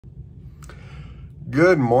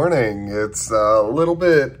Good morning. It's a little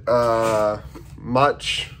bit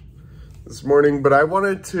much this morning, but I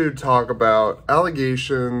wanted to talk about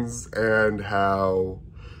allegations and how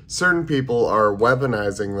certain people are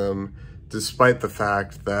weaponizing them despite the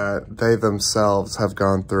fact that they themselves have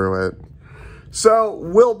gone through it. So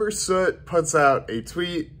Wilbur Soot puts out a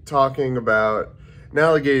tweet talking about an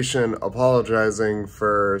allegation apologizing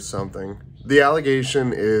for something. The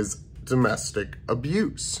allegation is domestic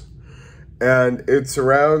abuse. And it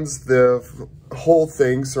surrounds the whole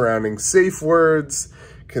thing surrounding safe words,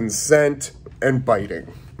 consent, and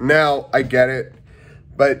biting. Now, I get it,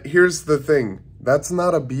 but here's the thing. That's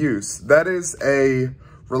not abuse. That is a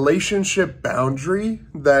relationship boundary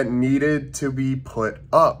that needed to be put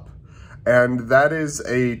up. And that is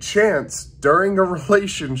a chance during a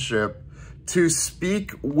relationship to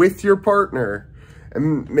speak with your partner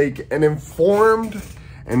and make an informed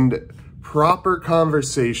and proper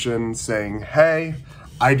conversation saying, hey,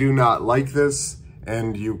 I do not like this,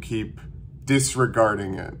 and you keep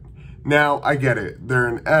disregarding it. Now, I get it. They're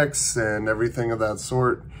an ex and everything of that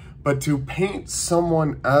sort, but to paint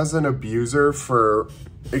someone as an abuser for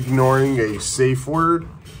ignoring a safe word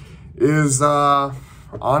is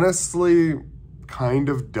honestly kind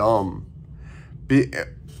of dumb.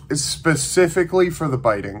 Specifically for the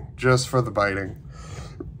biting, just for the biting.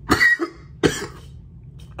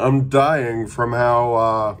 I'm dying from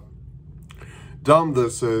how dumb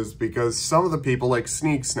this is, because some of the people, like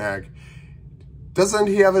Sneak Snag, doesn't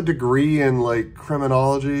he have a degree in like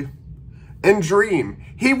criminology? And Dream,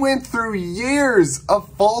 he went through years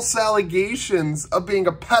of false allegations of being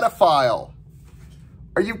a pedophile.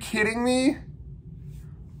 Are you kidding me?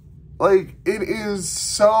 Like, it is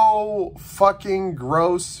so fucking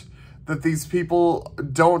gross that these people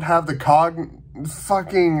don't have the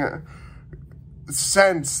fucking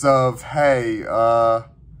sense of, hey,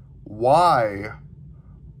 why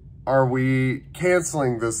are we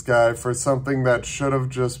canceling this guy for something that should have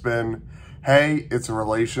just been, hey, it's a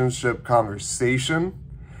relationship conversation,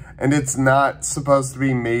 and it's not supposed to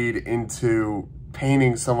be made into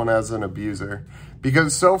painting someone as an abuser.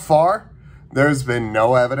 Because so far, there's been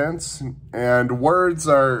no evidence, and words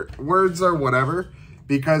are whatever,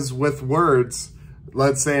 because with words,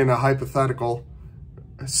 let's say in a hypothetical,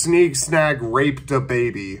 Sneak Snag raped a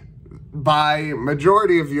baby. By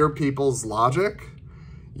majority of your people's logic,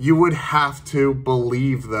 you would have to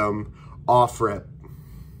believe them off rip.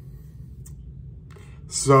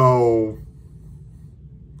 So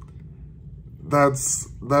that's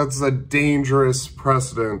a dangerous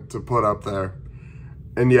precedent to put up there.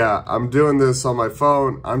 And yeah, I'm doing this on my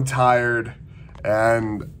phone. I'm tired,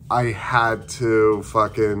 and I had to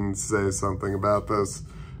fucking say something about this,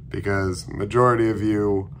 because majority of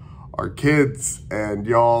you are kids and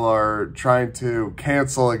y'all are trying to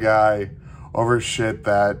cancel a guy over shit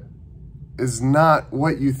that is not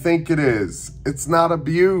what you think it is. It's not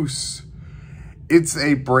abuse. It's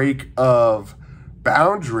a break of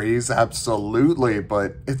boundaries, absolutely,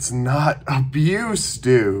 but it's not abuse,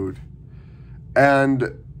 dude.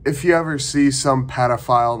 And if you ever see some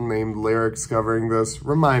pedophile named Lyrics covering this,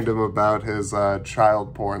 remind him about his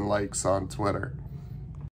child porn likes on Twitter.